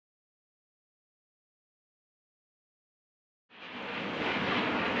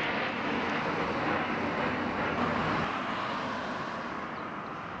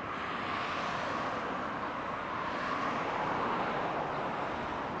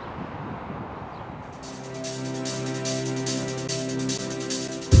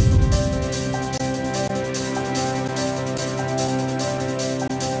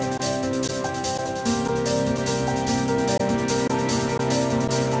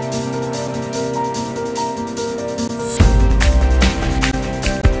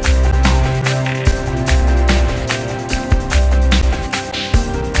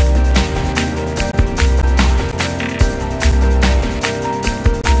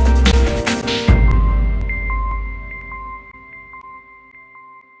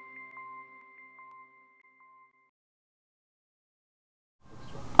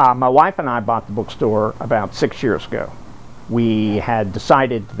My wife and I bought the bookstore about 6 years ago. We had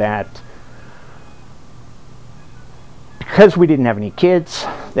decided that because we didn't have any kids,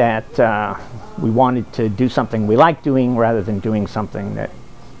 that we wanted to do something we liked doing rather than doing something that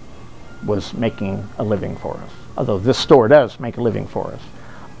was making a living for us. Although this store does make a living for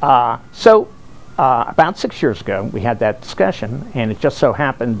us. So about 6 years ago, we had that discussion, and it just so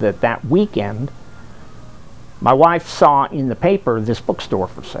happened that that weekend, my wife saw in the paper this bookstore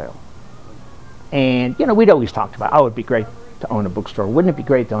for sale. And, you know, we'd always talked about, oh, it'd be great to own a bookstore. Wouldn't it be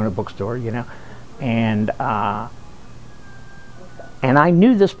great to own a bookstore, you know? And I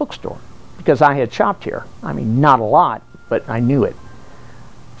knew this bookstore because I had shopped here. I mean, not a lot, but I knew it.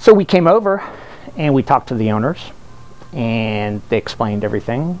 So we came over and we talked to the owners, and they explained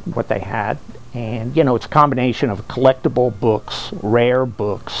everything, what they had. And, you know, it's a combination of collectible books, rare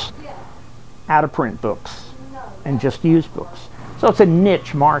books, out-of-print books, and just used books. So it's a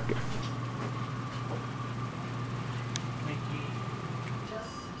niche market.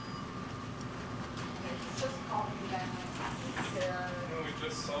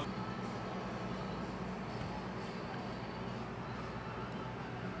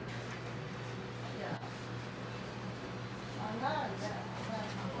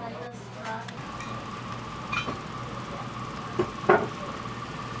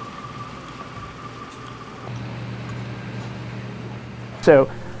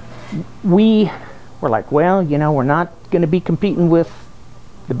 So we were like, well, you know, we're not going to be competing with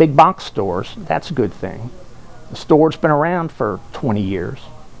the big box stores. That's a good thing. The store's been around for 20 years.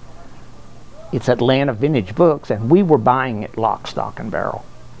 It's Atlanta Vintage Books, and we were buying it lock, stock, and barrel.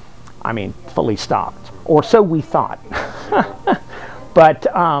 I mean, fully stocked, or so we thought. But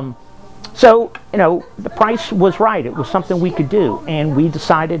so, you know, the price was right. It was something we could do, and we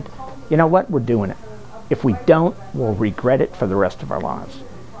decided, you know what, we're doing it. If we don't, we'll regret it for the rest of our lives.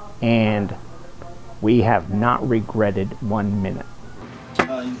 And we have not regretted 1 minute.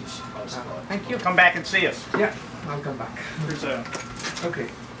 Thank you. Come back and see us. Yeah, I'll come back. There's a... Okay.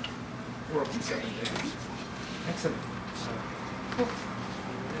 We're open 7 days. Excellent.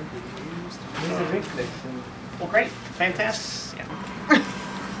 This is a great place. Well, great. Fantastic. Yeah.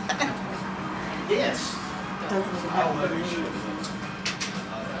 Yes.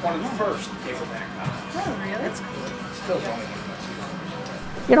 One of the first paperback. Oh, really? That's cool. Still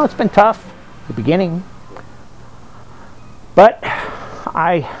one. You know, it's been tough at the beginning, but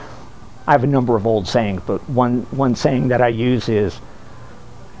I have a number of old sayings, but one saying that I use is,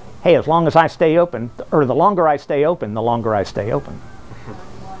 hey, as long as I stay open, or the longer I stay open, the longer I stay open.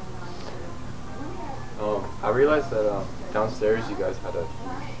 I realized that downstairs you guys had a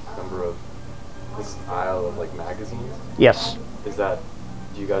huge number of this aisle of like magazines. Yes. Is that,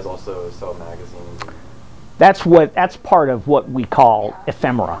 do you guys also sell magazines? That's part of what we call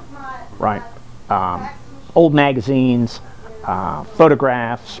ephemera, right? Old magazines,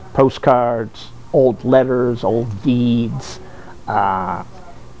 photographs, postcards, old letters, old deeds,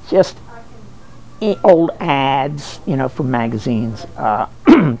 just old ads, you know, from magazines,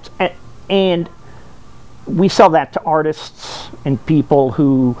 and we sell that to artists and people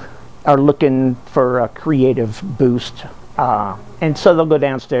who are looking for a creative boost, and so they'll go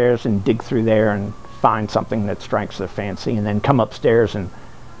downstairs and dig through there and find something that strikes their fancy, and then come upstairs and,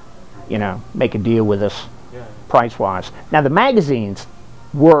 you know, make a deal with us, price-wise. Now the magazines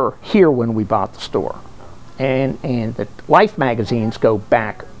were here when we bought the store, and the Life magazines go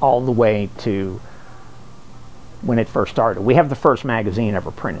back all the way to when it first started. We have the first magazine ever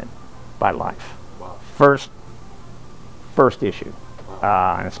printed by Life. Wow. First issue.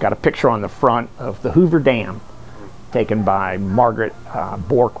 And it's got a picture on the front of the Hoover Dam taken by Margaret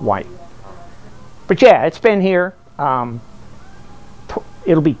Bork White. But yeah, it's been here.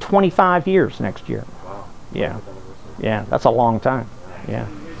 It'll be 25 years next year. Wow. Yeah. Yeah, that's a long time. Yeah.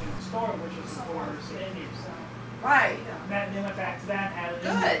 Right. Then went back to that, added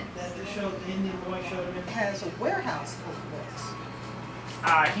in. Good. Then the show, the Indian boy showed him. It has a warehouse full of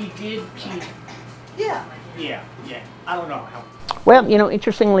books. He did keep. Yeah. Yeah. I don't know how. Well, you know,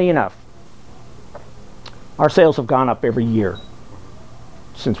 interestingly enough, our sales have gone up every year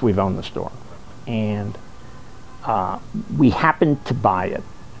since we've owned the store. And we happened to buy it.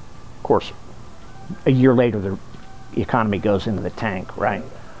 Of course, a year later, the economy goes into the tank, right?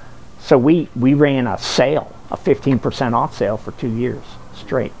 So we ran a sale, a 15% off sale for 2 years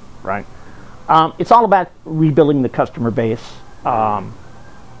straight, right? It's all about rebuilding the customer base.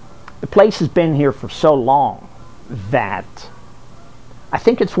 The place has been here for so long that I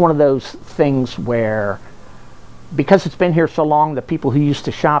think it's one of those things where, because it's been here so long, the people who used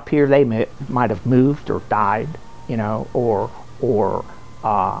to shop here, they might have moved or died, you know, or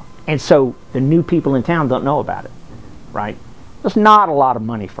And so the new people in town don't know about it, right? There's not a lot of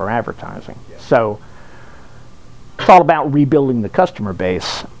money for advertising. So it's all about rebuilding the customer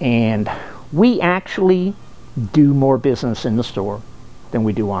base. And we actually do more business in the store than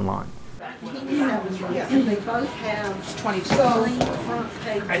we do online. Yeah, they both have 22 front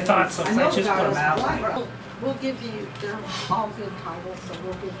pages. I thought so. I just put them out. We'll give you, they're all good titles, so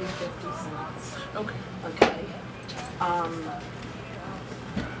we'll give you 50 cents. Okay. Okay.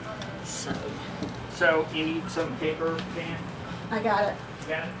 So you need some paper, Dan? I got it.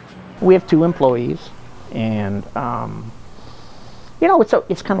 Yeah. We have 2 employees, and you know,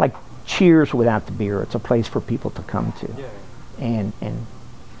 it's kind of like Cheers without the beer. It's a place for people to come to and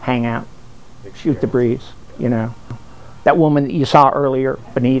hang out, shoot the breeze. You know, that woman that you saw earlier,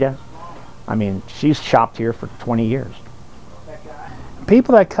 Benita. I mean, she's shopped here for 20 years.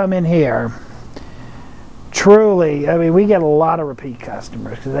 People that come in here, truly, I mean, we get a lot of repeat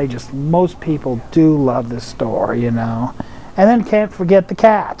customers because most people do love this store, you know. And then can't forget the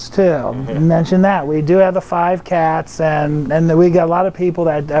cats too. Mention that we do have the 5 cats, and we got a lot of people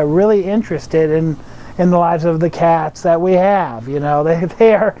that are really interested in the lives of the cats that we have. You know, they're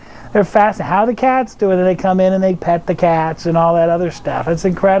fascinated. How the cats do it, and they come in and they pet the cats and all that other stuff. It's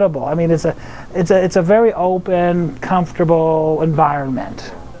incredible. I mean, it's a very open, comfortable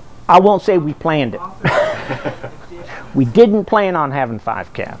environment. I won't say we planned it. We didn't plan on having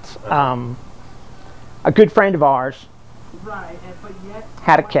 5 cats. A good friend of ours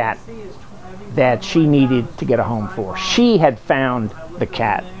had a cat that she needed to get a home for. She had found the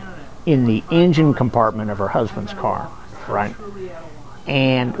cat in the engine compartment of her husband's car, right?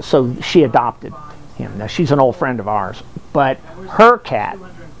 And so she adopted him. Now, she's an old friend of ours, but her cat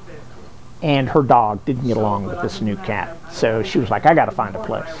and her dog didn't get along with this new cat. So she was like, I got to find a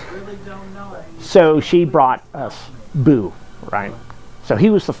place. So she brought us Boo, right? So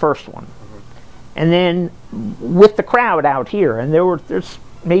he was the first one. And then with the crowd out here, and there's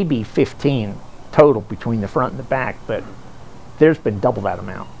maybe 15 total between the front and the back, but there's been double that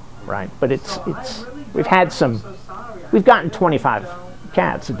amount, right? But we've gotten 25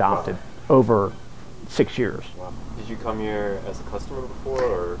 cats adopted over 6 years. Wow. Did you come here as a customer before,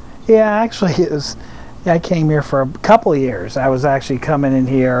 or? Yeah, actually, I came here for a couple of years. I was actually coming in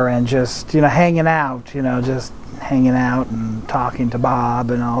here and just, hanging out, just hanging out and talking to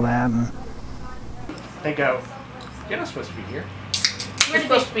Bob and all that. And They go, you're not supposed to be here. You're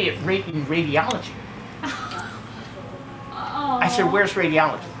supposed to be at radiology. I said, where's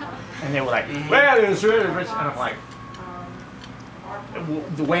radiology? And they were like, well, it's really rich. And I'm like,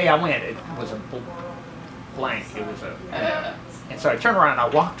 the way I went, it was a blank. It was a, and so I turned around and I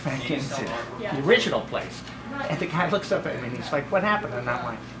walked back into the original place. And the guy looks up at me and he's like, what happened? And I'm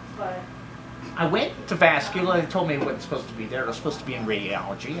like, I went to vascular. They told me I wasn't supposed to be there. I was supposed to be in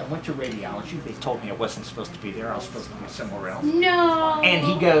radiology. I went to radiology. They told me I wasn't supposed to be there. I was supposed to be somewhere else. No. And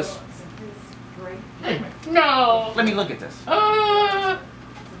he goes, wait a minute. No. Let me look at this. No.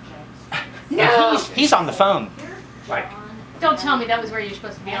 And he's on the phone. Like, Don't tell me that was where you're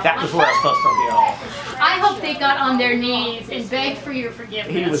supposed to be. that was where I was supposed to be. I hope they got on their knees and begged for your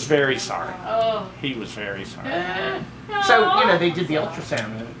forgiveness. He was very sorry. Oh. He was very sorry. No. So, they did the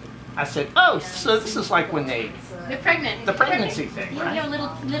ultrasound. And I said, oh, so this is like when they... The pregnancy thing, You right? have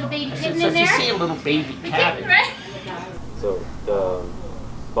a little baby I kitten said, so in if you there? see a little baby cat, Right? So,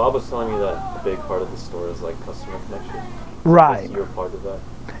 Bob was telling me that a big part of the store is like customer connection. right. You're part of that.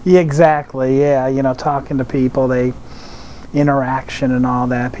 Yeah, exactly. Yeah, talking to people, interaction and all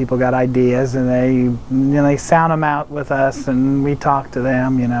that. People got ideas, and they sound them out with us, and we talk to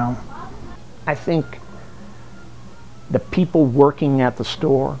them. I think the people working at the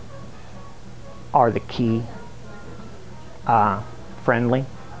store are the key. Friendly,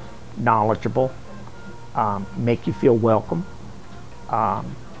 knowledgeable, make you feel welcome,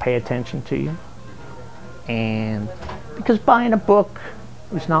 pay attention to you. And because buying a book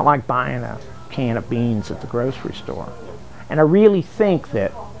is not like buying a can of beans at the grocery store. And I really think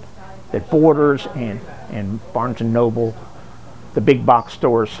that Borders and Barnes & Noble, the big box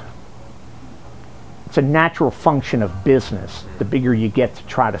stores, it's a natural function of business. The bigger you get to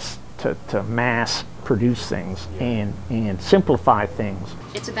try to mass produce things and simplify things.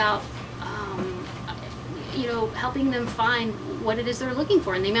 It's about, helping them find what it is they're looking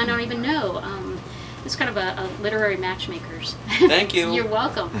for, and they may not even know. It's kind of a literary matchmakers. Thank you. You're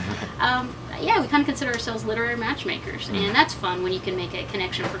welcome. Yeah, we kind of consider ourselves literary matchmakers, and that's fun when you can make a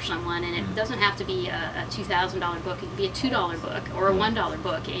connection for someone, and it doesn't have to be a $2,000 book. It can be a $2 book or a $1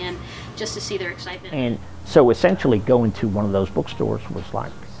 book, and just to see their excitement. And so essentially going to one of those bookstores was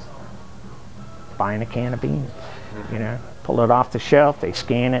like buying a can of beans, pull it off the shelf, they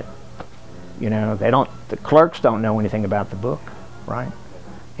scan it. You know, the clerks don't know anything about the book, right?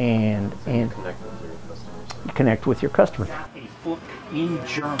 And connect with your customers. A book in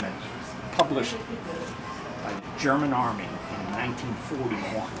German, published by the German Army in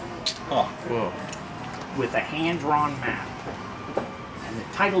 1941. Oh, whoa. With a hand-drawn map. And the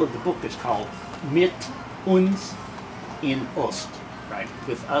title of the book is called Mit uns in Ost, right?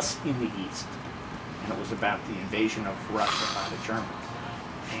 With us in the East. And it was about the invasion of Russia by the Germans.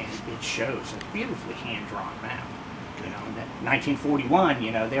 And it shows a beautifully hand-drawn map. You know, in 1941,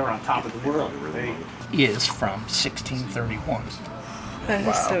 you know, they were on top of the world. They is from 1631. That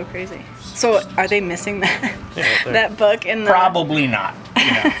is so crazy. So are they missing that that book in the... Probably not.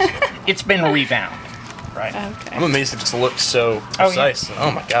 You know, it's been rebound, right? Okay. I'm amazed it just looks so precise.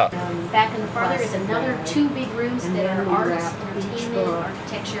 Oh my god. Back in the farther is another 2 big rooms that are arts, entertainment,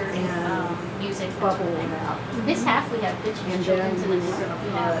 architecture, and music. This half we have vintage and children's, and then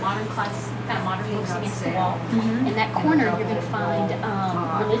we have modern class, kind of modern books against the wall. In that corner, you're going to find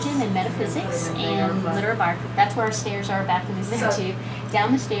religion and metaphysics and literary biography. That's where our stairs are back in the to.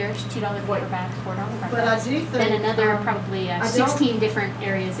 Down the stairs, $2 paperbacks, $4 paperbacks. Then another probably 16 different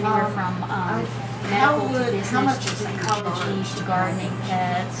areas, anywhere from medical to business to psychology to gardening,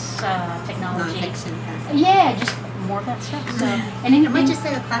 pets, technology. Yeah, just more of that stuff. So, and then, Would you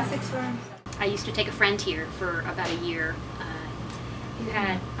say the classics were? I used to take a friend here for about a year who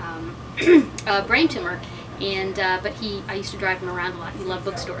had a brain tumor, and but I used to drive him around a lot. He loved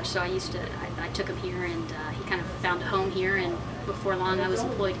bookstores, so I took him here, and he kind of found a home here, and before long I was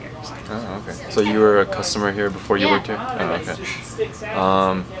employed here. So. Oh, okay. So you were a customer here before you worked here? Oh, okay.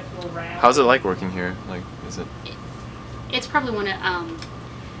 How's it like working here? Like, is it? It's probably one of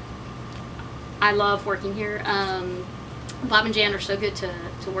I love working here. Bob and Jan are so good to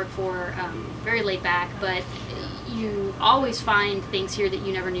work for. Very laid back, but you always find things here that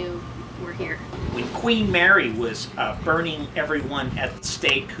you never knew were here. When Queen Mary was burning everyone at the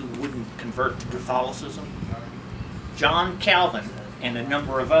stake who wouldn't convert to Catholicism, John Calvin and a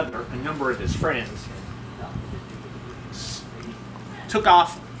number of his friends took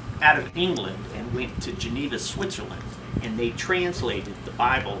off out of England and went to Geneva, Switzerland, and they translated the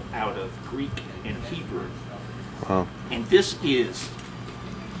Bible out of Greek and Hebrew. Wow. And this is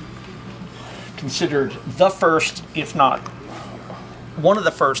considered the first, if not one of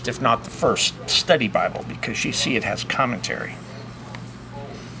the first, if not the first, study Bible, because you see it has commentary.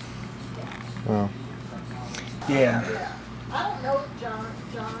 Wow. Yeah. I don't know if John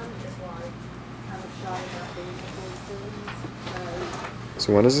is like kind of shy about being things.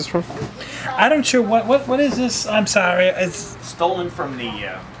 So when is this from? I'm sure what is this? I'm sorry. It's Stolen from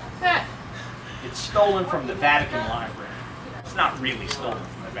the it's stolen from the Vatican Library. It's not really stolen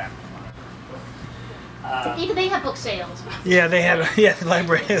from the Vatican Library. They have book sales. yeah, they had the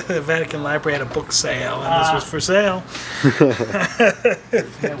library, the Vatican Library had a book sale, and this was for sale.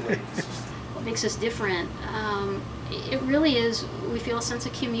 What makes us different? It really is. We feel a sense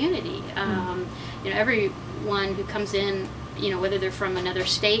of community. You know, everyone who comes in, you know, whether they're from another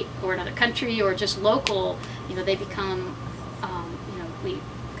state or another country or just local, you know, they become, you know, we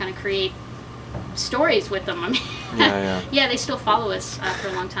kind of create stories with them. I mean, yeah, they still follow us for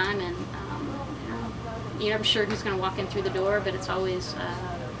a long time, and you know, you're never sure who's going to walk in through the door, but it's always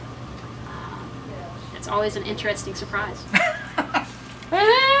an interesting surprise.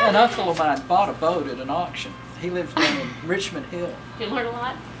 An uncle of mine bought a boat at an auction. He lives down in Richmond Hill. You learn a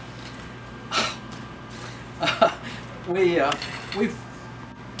lot. We've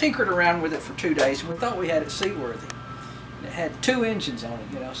tinkered around with it for 2 days, and we thought we had it seaworthy. And it had 2 engines on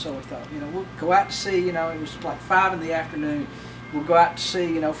it, you know, so we thought, you know, we'll go out to sea, you know, it was like 5 in the afternoon. We'll go out to sea,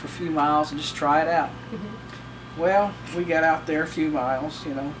 you know, for a few miles and just try it out. Well, we got out there a few miles,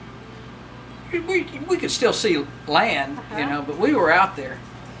 you know. We could still see land, you know, but we were out there.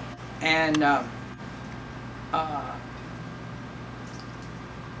 And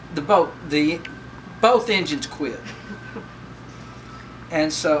both engines quit.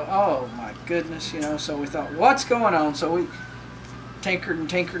 And so, oh my goodness, you know, so we thought, what's going on? So we tinkered and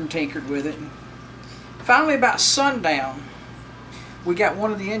tinkered and tinkered with it. And finally, about sundown, we got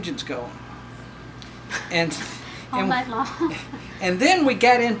one of the engines going. And All night long. And then we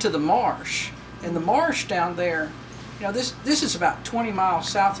got into the marsh. And the marsh down there, you know, this is about 20 miles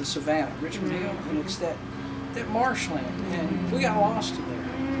south of Savannah, Richmond Hill, and it's that marshland. And we got lost in there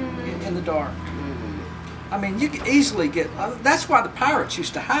in the dark. I mean, you could easily get, that's why the pirates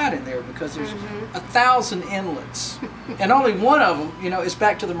used to hide in there, because there's 1,000 inlets. And only one of them, you know, is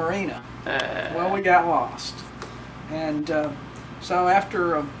back to the marina. Well, we got lost. And So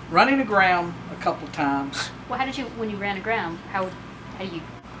after running aground a couple times, Well, how did you, when you ran aground, how do you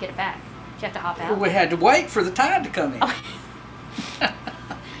get it back? Did you have to hop out? we had to wait for the tide to come in.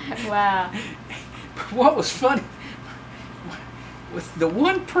 Wow. What was funny, with the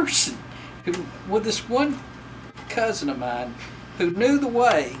one person, with this one cousin of mine who knew the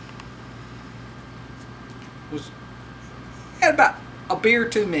way, had about a beer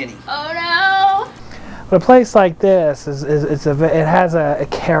too many. Oh no! But a place like this it has a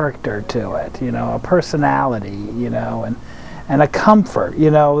character to it, you know, a personality, you know, and a comfort,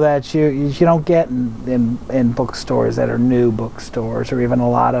 you know, that you don't get in bookstores that are new bookstores, or even a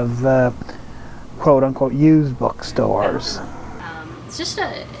lot of quote unquote used bookstores. It's just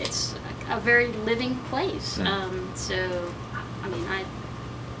it's a very living place. So, I mean,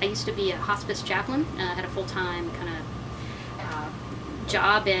 I used to be a hospice chaplain. I had a full-time kind of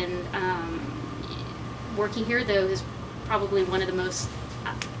job, and working here, though, is probably one of the most,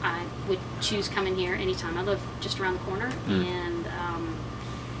 I would choose coming here anytime. I live just around the corner, and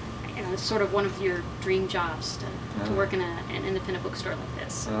you know, it's sort of one of your dream jobs to work in an independent bookstore like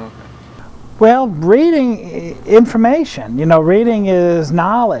this. Oh, okay. Well, reading information, you know, reading is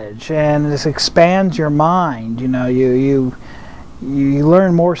knowledge, and this expands your mind. You know, you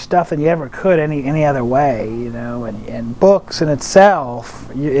learn more stuff than you ever could any other way. You know, and books in itself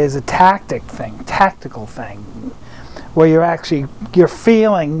is a tactical thing, where you're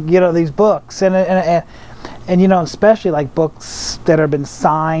feeling, you know, these books, and you know, especially like books that have been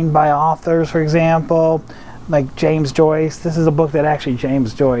signed by authors, for example. Like James Joyce. This is a book that actually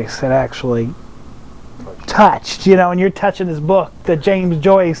James Joyce had actually touched, you know, and you're touching this book that James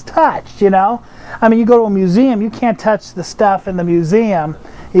Joyce touched, you know. I mean, you go to a museum, you can't touch the stuff in the museum,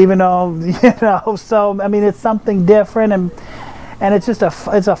 even though, you know, so, I mean, it's something different, and it's just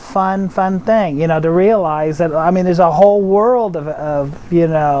it's a fun thing, you know, to realize that, I mean, there's a whole world of you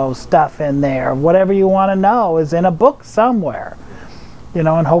know, stuff in there. Whatever you want to know is in a book somewhere. You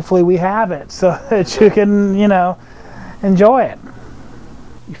know, and hopefully we have it so that you can, you know, enjoy it.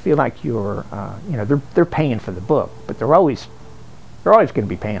 You feel like you're, you know, they're paying for the book, but they're always going to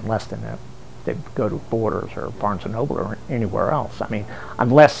be paying less than that. They go to Borders or Barnes & Noble or anywhere else. I mean,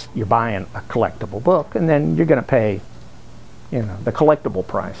 unless you're buying a collectible book, and then you're going to pay, you know, the collectible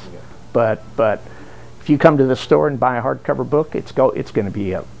price. But if you come to the store and buy a hardcover book, it's going to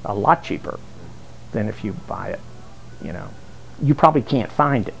be a lot cheaper than if you buy it, you know. You probably can't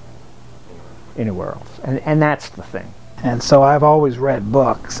find it anywhere else, and that's the thing. And so I've always read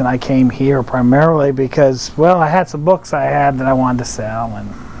books, and I came here primarily because, well, I had some books I had that I wanted to sell, and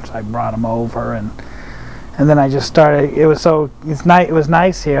so I brought them over, and then I just started. It was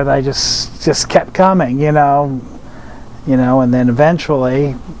nice here that I just kept coming, you know, and then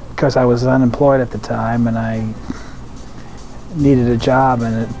eventually, because I was unemployed at the time, and I needed a job,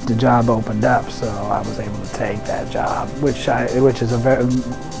 and the job opened up, so I was able to take that job, which is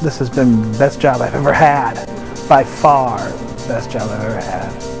this has been the best job I've ever had, by far, best job I've ever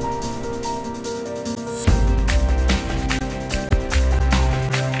had.